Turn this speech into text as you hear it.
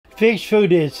Fish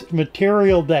food is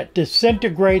material that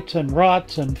disintegrates and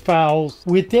rots and fouls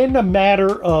within a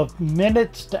matter of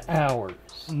minutes to hours.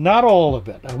 Not all of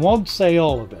it, I won't say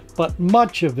all of it, but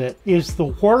much of it is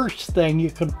the worst thing you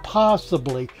can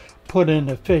possibly put in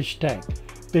a fish tank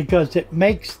because it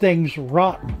makes things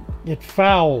rotten. It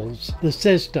fouls the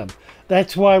system.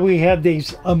 That's why we have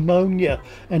these ammonia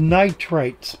and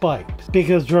nitrate spikes,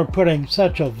 because we're putting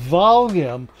such a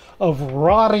volume of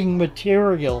rotting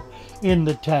material in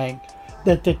the tank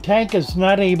that the tank is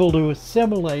not able to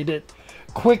assimilate it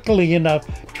quickly enough.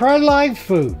 Try live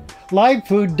food. Live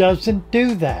food doesn't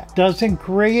do that, doesn't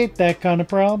create that kind of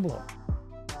problem.